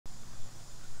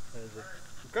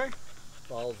Okay.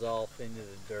 Falls off into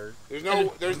the dirt.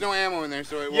 There's no ammo in there,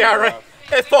 so it won't Yeah, go right. off.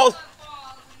 It falls.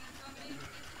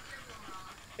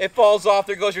 It falls off.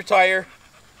 There goes your tire.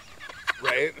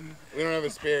 Right? We don't have a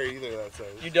spare either that size.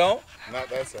 You don't? Not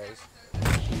that size.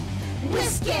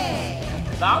 Whiskey!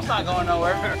 Now it's not going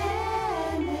nowhere.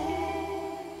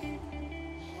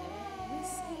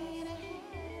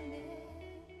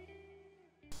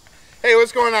 Hey,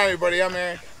 what's going on, everybody? I'm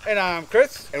Eric, And I'm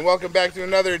Chris. and welcome back to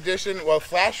another edition,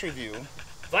 flash review.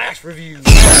 Flash review.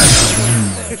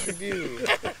 Flash review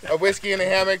of Whiskey in a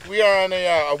Hammock. We are on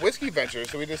a whiskey venture,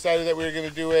 so we decided that we were going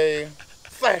to do a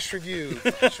flash review.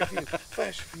 Flash review.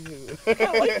 Flash review.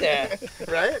 I like that.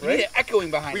 Right? Really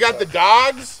echoing behind We got the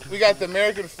dogs, we got the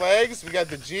American flags, we got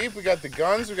the Jeep, we got the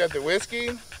guns, we got the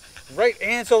whiskey. Right,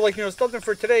 and so something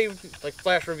for today, like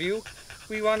flash review,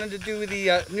 we wanted to do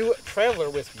the new Traveler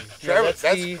whiskey. That's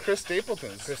the Chris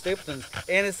Stapleton's. Chris Stapleton's,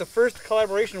 and it's the first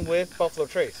collaboration with Buffalo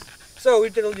Trace. So we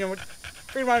did, we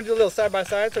wanted to do a little side by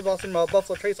side. So we've also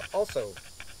Buffalo Trace also.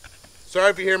 Sorry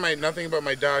if you hear nothing but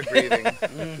my dog breathing.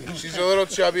 She's a little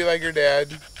chubby like her dad,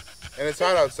 and it's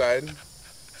hot outside,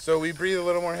 so we breathe a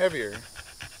little more heavier.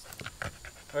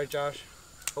 All right, Josh,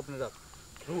 open it up.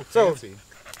 Ooh, So, fancy.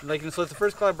 so it's the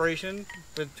first collaboration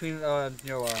between the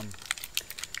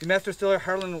master distiller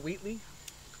Harlan Wheatley.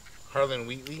 Harlan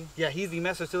Wheatley. Yeah, he's the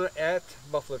master distiller at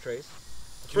Buffalo Trace.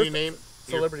 Can you name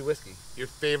Celebrity whiskey? your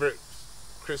favorite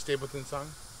Chris Stapleton song?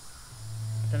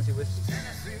 Tennessee whiskey.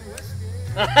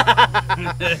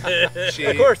 Cheap.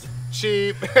 Of course.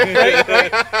 Cheap.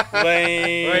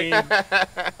 Lame.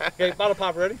 Okay, bottle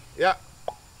pop ready? Yeah.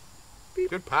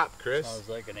 Good pop, Chris. Sounds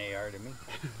like an AR to me.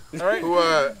 All right. Who,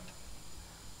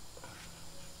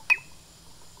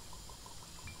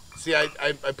 see, I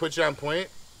put you on point,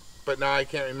 but now I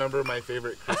can't remember my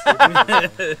favorite Chris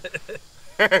Stapleton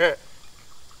song.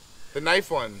 The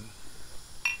knife one.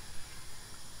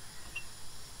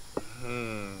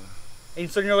 And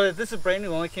so this is brand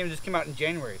new. It only just came out in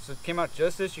January, so it came out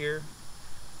just this year.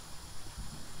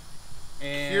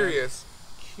 And Curious,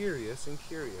 and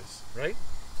curious. right?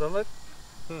 So let's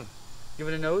give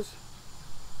it a nose.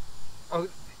 Oh,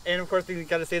 and of course you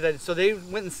got to say that. So they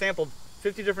went and sampled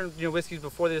 50 different whiskeys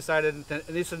before they decided, and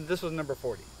they said this was number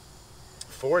 40.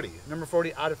 40. Number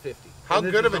 40 out of 50. How And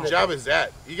this good of is a job is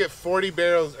that? You get 40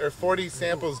 barrels or 40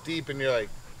 samples deep, and you're like,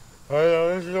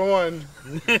 oh, this is the one.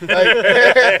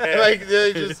 like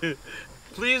they just.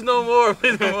 Please no more.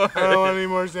 Please no more. I don't want any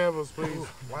more samples, please.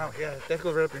 Wow, yeah, that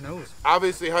goes right up your nose.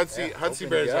 Obviously, Hudson open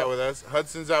Bear's it out up. with us.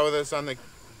 Hudson's out with us on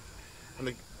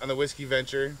the whiskey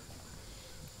venture.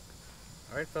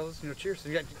 All right, fellas, cheers.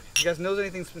 You guys knows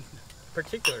anything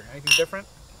particular? Anything different?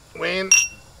 Wayne,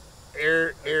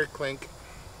 air clink.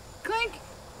 Clink.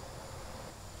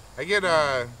 I get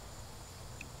I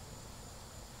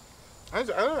don't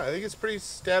know. I think it's pretty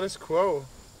status quo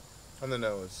on the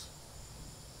nose.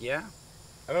 Yeah.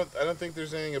 I don't think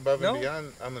there's anything above No? and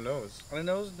beyond on the nose. On the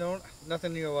nose, no,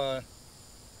 nothing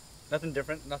nothing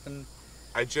different, nothing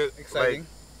I just exciting.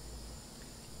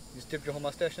 You just dipped your whole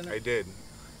mustache in I it? did.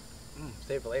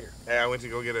 Save for later. Hey, I went to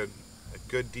go get a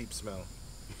good deep smell.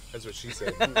 That's what she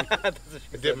said. That's what I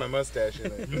she dipped said. my mustache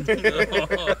in it.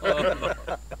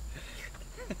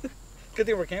 Good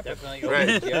thing we're camping. Definitely. Right.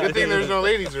 opens you up. Good thing there's no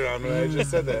ladies around when I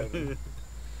just said that.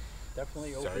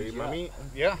 Definitely opens Sorry, you mommy. up.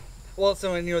 Yeah. Well,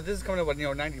 so and this is coming up at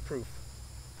 90 proof.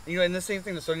 And the same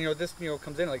thing. So this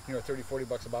comes in like $30,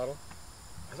 $40 a bottle.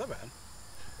 That's not bad.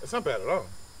 That's not bad at all.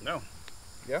 No.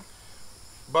 Yeah.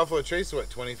 Buffalo Trace, what,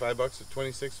 $25 or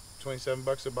 $26,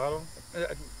 $27 a bottle?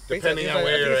 Basically, Depending I on think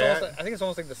where it's you're almost at. I think it's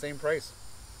almost like the same price.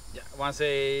 Yeah. I want to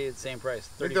say the same price.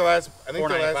 I think the last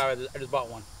 $4.95. I just bought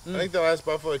one. I think the last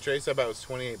Buffalo Trace I bought was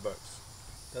 $28.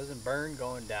 Doesn't burn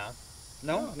going down.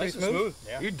 No, Nice and smooth. smooth.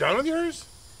 Yeah. You done with yours?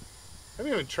 I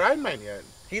haven't even tried mine yet.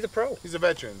 He's a pro. He's a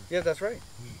veteran. Yeah, that's right.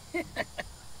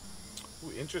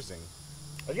 Ooh, interesting.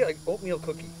 I get like oatmeal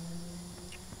cookie.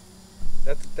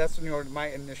 That's my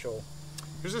initial.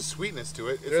 There's a sweetness to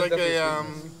it. It's There's like definitely a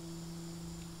sweetness.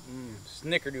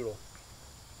 Snickerdoodle.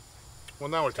 Well,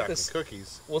 now we're talking this-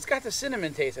 cookies. Well, it's got the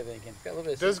cinnamon taste, I think. It's got a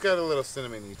little bit. It does got a little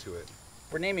cinnamony to it.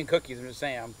 We're naming cookies. I'm just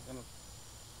saying. If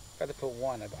I had to put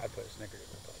one, I'd put a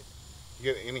snickerdoodle. Probably.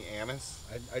 You get any anise?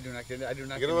 I do not get. I do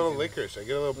not. I get a little licorice. I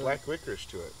get a little black licorice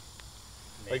to it.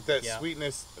 Like that Yeah.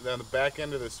 sweetness. On the back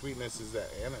end of the sweetness is that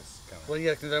anise kind of. Well,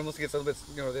 yeah, because it almost gets a little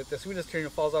bit. The sweetness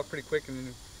falls off pretty quick, and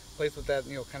then replaced with that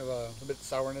kind of a bit of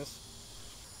sourness.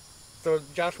 So,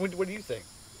 Josh, what do you think?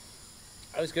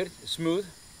 That was good. Smooth.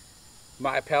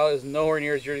 My palate is nowhere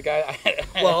near as yours, guy.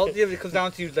 Well, yeah, it comes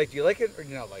down to do you like it or do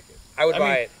you not like it? I would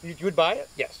buy it. You would buy it?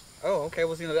 Yes. Oh, okay.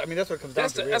 Well, I mean, that's what it comes down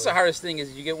to. That's the hardest thing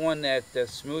is you get one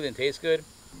that's smooth and tastes good.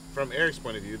 From Eric's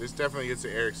point of view, this definitely gets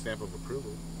the Eric stamp of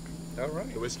approval. All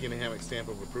right. The Whiskey in a Hammock stamp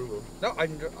of approval. No,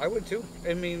 I would too.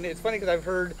 I mean, it's funny because I've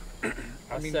heard.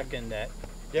 I'll second that.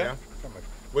 Yeah.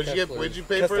 What'd you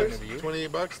pay for it? Interview. $28,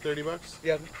 $30?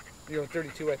 Yeah.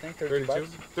 32, I think. 32 bucks.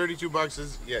 32 bucks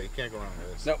is, yeah, you can't go wrong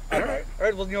with this. No, All right. All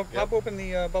right. Well, pop open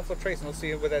the Buffalo Trace and let's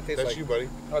see what that tastes That's like. you, buddy.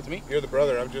 oh, it's me. You're the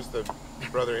brother. I'm just the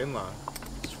brother-in-law.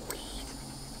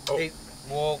 Oh, Hey,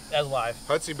 Well, that's live.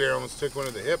 Hutsy Bear almost took one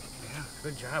to the hip. yeah,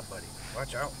 good job, buddy.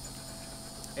 Watch out.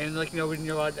 And like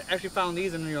when I actually found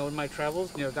these in my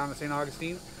travels, down to St.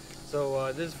 Augustine.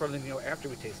 So this is from after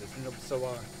we taste this. So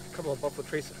a couple of Buffalo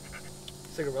Trace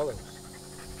cigarillos.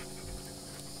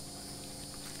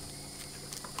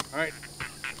 All right.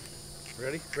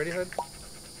 Ready? Ready, Hood?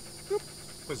 What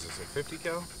is this, a 50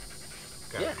 cal?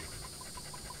 Gotta Yeah.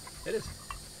 be. It is.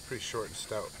 Pretty short and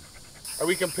stout. Are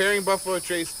we comparing Buffalo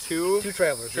Trace to Two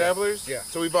Travelers. Travelers? Yeah.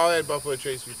 So we've all had Buffalo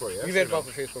Trace before, yes? You've or had no?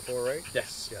 Buffalo Trace before, right?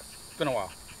 Yes. Yeah. It's been a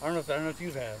while. I don't know if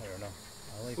you've had. I don't know.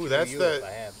 Only Ooh, two that's you the- if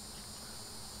I have.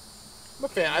 I'm a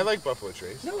fan. I like Buffalo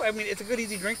Trace. No, I mean it's a good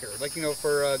easy drinker. Like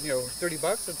for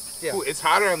 $30, it's Ooh, it's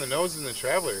hotter on the nose than the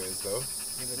Traveler is, though.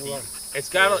 It's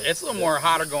got it's a little more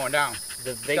hotter going down.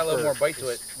 The It's got a little vapor more bite to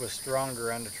it. was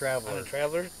stronger on the On Traveler. a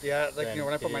Traveler, yeah. Like Then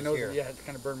when I put it my is nose, here. yeah, it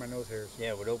kind of burned my nose hairs. Yeah,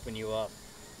 it would open you up.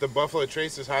 The Buffalo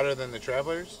Trace is hotter than the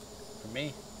Travelers? For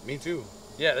me. Me too.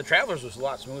 Yeah, the Travelers was a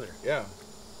lot smoother. Yeah.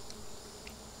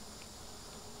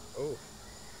 Oh.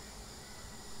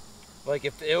 Like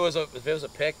if it was a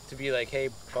pick to be like, hey,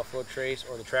 Buffalo Trace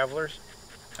or the Travelers,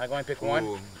 I go and pick one.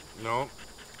 Ooh, no.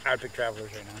 I'd pick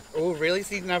Travelers right now. Oh, really?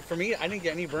 See, now for me, I didn't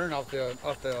get any burn off the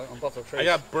Buffalo Trace. I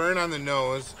got burn on the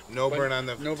nose, no But burn on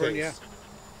the no taste. burn, yeah.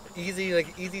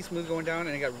 Easy, smooth going down,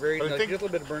 and it got very But I just think- a little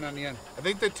bit of burn on the end. I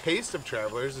think the taste of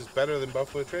Travelers is better than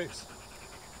Buffalo Trace.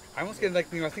 I almost get I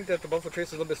think that the Buffalo Trace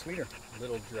is a little bit sweeter A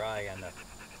little dry on the.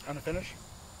 on the finish,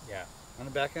 Yeah. on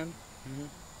the back end.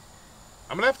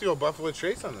 I'm gonna have to go Buffalo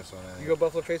Trace on this one. I You think. go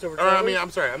Buffalo Trace over Or, Travelers? I mean, I'm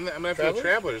sorry. I'm gonna have to go Travelers?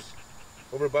 Travelers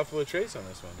over Buffalo Trace on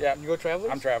this one. Yeah, You go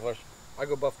Travelers? I'm Travelers. I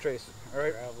go Buff Trace. All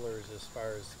right. Travelers, as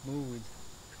far as smooth,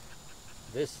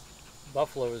 this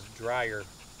Buffalo is drier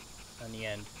on the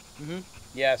end.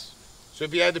 Yes. So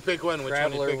if you had to pick one, which one are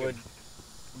Traveler you picking?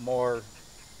 would more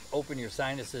open your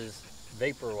sinuses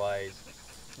vapor-wise,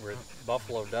 where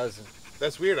Buffalo doesn't.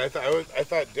 That's weird. I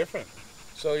thought different.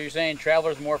 So you're saying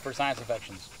Travelers more for sinus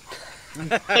infections?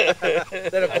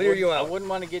 That'll clear you I out. wouldn't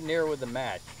want to get near with the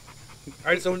match. All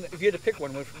right. So if you had to pick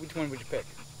one, which one would you pick?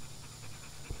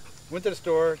 Went to the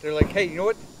store. They're like, hey, you know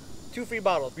what? 2 free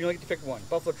bottles. You only get to pick one.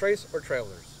 Buffalo Trace or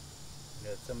Travelers. You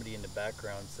know, somebody in the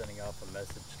background sending off a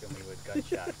message to me with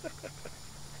gunshot.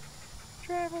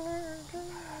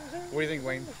 What do you think,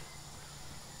 Wayne?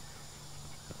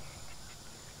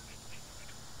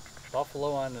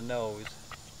 Buffalo on the nose,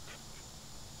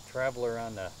 Traveler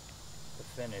on the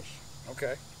finish.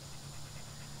 Okay.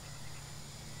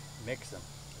 Mix them.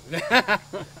 Yeah,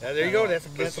 there you go. That's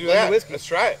Let's a do blend that. of whiskey. Let's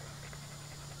try it.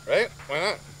 Right? Why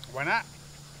not? Why not?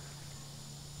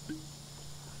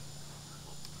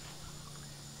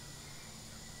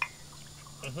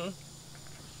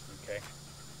 Okay.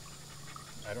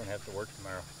 I don't have to work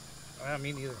tomorrow.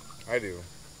 Me neither. I do.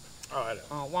 Oh, I know.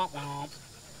 Oh, womp womp.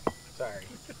 Sorry.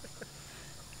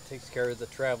 Takes care of the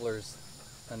Travelers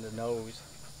on the nose.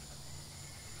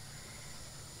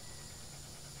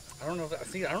 I don't know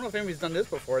if anybody's done this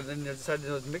before. Then they decided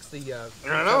to mix the I don't know.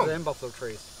 Traveler and Buffalo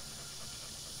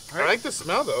Trace. I like the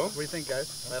smell though. What do you think,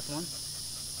 guys? Last one.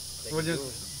 They Would can, you- do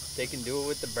it, they can do it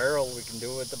with the barrel. We can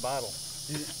do it with the bottle.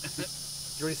 Did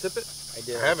you already sip it? I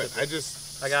did. I haven't. I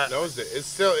just I got- nosed it.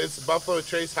 It's Buffalo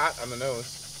Trace hot on the nose.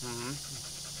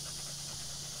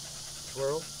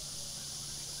 Swirl.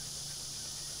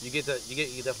 You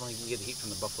definitely get the heat from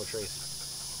the Buffalo Trace.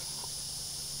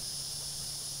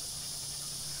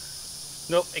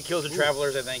 Nope, it kills the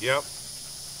Travelers, I think. Yep.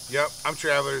 I'm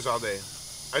Travelers all day.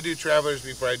 I do Travelers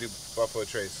before I do Buffalo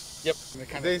Trace. Yep.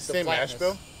 Did they say mash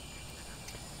bill?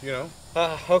 You know?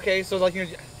 Okay, so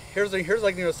here's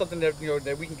something that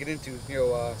that we can get into.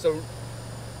 So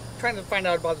trying to find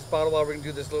out about this bottle while we're gonna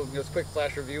do this little quick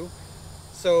flash review.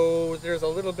 So there's a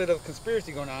little bit of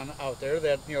conspiracy going on out there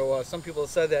that some people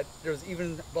have said that there's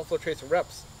even Buffalo Trace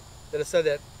reps that have said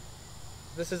that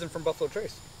this isn't from Buffalo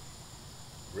Trace.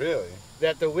 Really?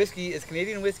 That the whiskey is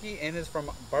Canadian whiskey and is from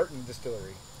Barton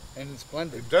Distillery, and it's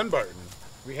blended. We've done Barton.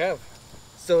 We have.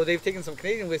 So they've taken some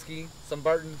Canadian whiskey, some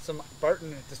Barton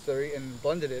Distillery, and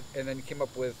blended it, and then came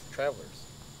up with Travelers.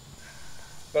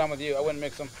 But I'm with you. I wouldn't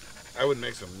mix them. I wouldn't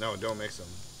mix them. No, don't mix them.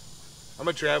 I'm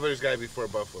a Travelers guy before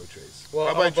Buffalo Trace. Well,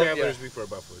 I'll buy I'm a Travelers before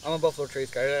Buffalo Trace. I'm a Buffalo Trace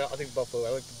guy. I think Buffalo.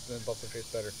 I like the Buffalo Trace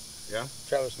better. Yeah,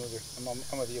 Traveler's smoother.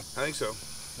 I'm with you. I think so.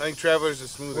 I think Travelers is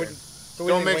smoother. So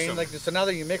Don't mix Wayne? them. Like, so now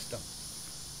that you mixed them,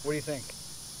 what do you think?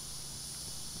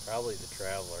 Probably the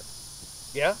Traveler.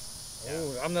 Yeah. Yeah.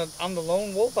 Ooh, I'm the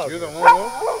lone wolf out You're here. the lone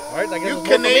wolf? All right, I guess You it's one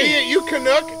for me. Canadian, you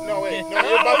Canuck? No, wait. No,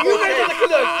 you're Buffalo Trace.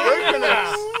 We're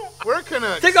Canucks. We're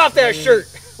Canucks. Take off that shirt.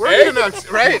 We're Canucks,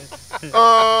 right?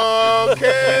 Oh,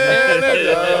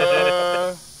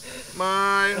 Canada,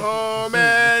 my home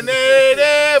and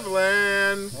native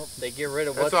land. Well, if they get rid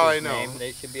of That's what's all his I know. name,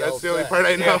 they should be That's all the only set. part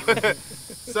I know.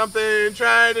 Something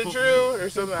tried and true, or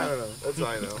something. I don't know. That's all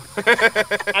I know.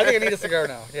 I think I need a cigar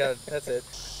now. Yeah, that's it.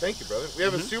 Thank you, brother. We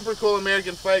have a super cool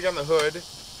American flag on the hood,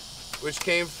 which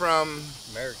came from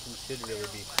Americans should really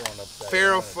be thrown upside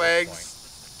down at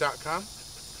this pharaohflags.com.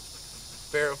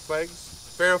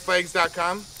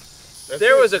 Pharaohflags.com.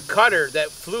 There was a cutter that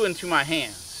flew into my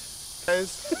hands.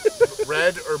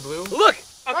 Red or blue? Look,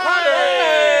 a cutter!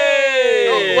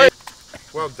 Oh, wait.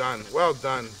 Well done. Well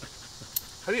done.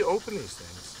 How do you open these things?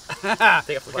 Take off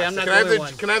the Okay, I'm not plastic. Can I have the only the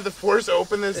one. Can I have the force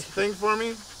open this thing for me?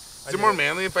 Is it more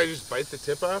manly if I just bite the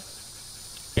tip off?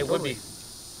 It would be,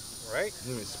 Right? It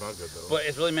doesn't even smell good though. but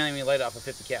it's really manly when you light it off a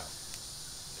 50 cal.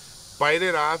 Bite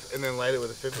it off and then light it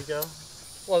with a 50 cal.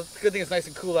 Well, it's a good thing it's nice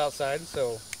and cool outside.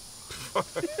 So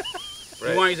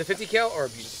You want to use a 50 cal or a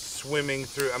beauty? Swimming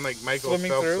through. I'm like Michael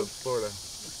Swimming Phelps through? of Florida.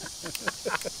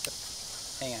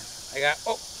 Hang on. I got,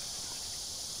 oh,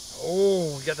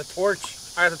 you got the torch.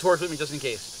 I got the torch with me just in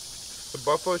case. The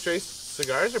Buffalo Trace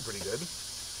cigars are pretty good.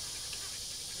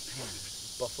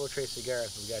 Buffalo Trace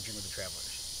cigars, we got to drink with the Travelers.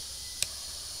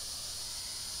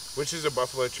 Which is a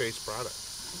Buffalo Trace product.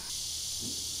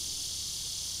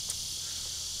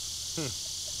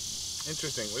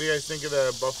 Interesting. What do you guys think of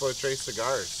the Buffalo Trace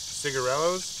cigars?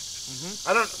 Cigarellos?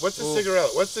 I don't. What's a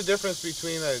cigarello? What's the difference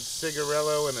between a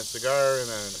cigarello and a cigar and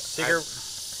a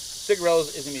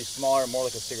Cigarillos is going to be smaller, more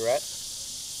like a cigarette.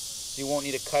 You won't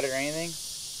need a cutter or anything.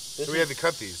 This So we had to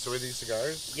cut these. So are these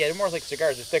cigars? Yeah, they're more like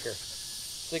cigars. They're thicker.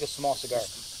 It's like a small cigar. I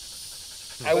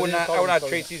But would they not. call I would them not so,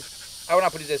 trace these. I would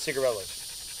not put these as cigarellos.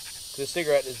 Because a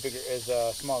cigarette is bigger, is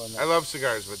smaller than I that. love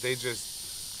cigars, but they just.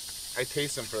 I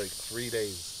taste them for like 3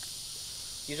 days.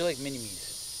 These are like mini me's.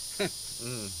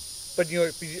 but you know,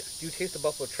 do you taste the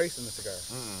Buffalo Trace in the cigar?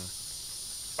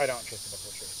 I don't taste the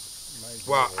Buffalo Trace.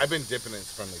 Well, I've been dipping it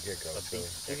from the get-go. So.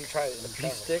 You can try it in the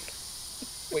Beef stick?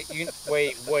 Wait,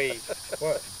 wait.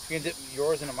 What? You can dip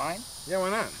yours into mine? Yeah, why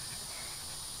not?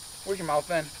 Where's your mouth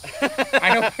then?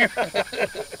 I know.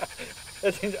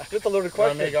 That's a loaded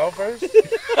Want me to question. go first?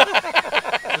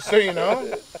 Just so you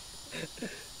know.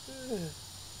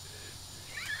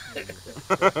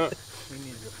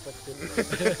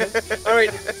 All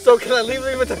right. So can I leave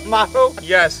you with the motto?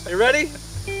 Yes. You ready?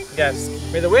 Yes.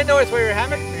 May the wind always wear your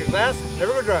hammock and your glass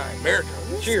never go dry. America.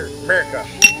 Cheers. America.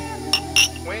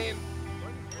 Wayne.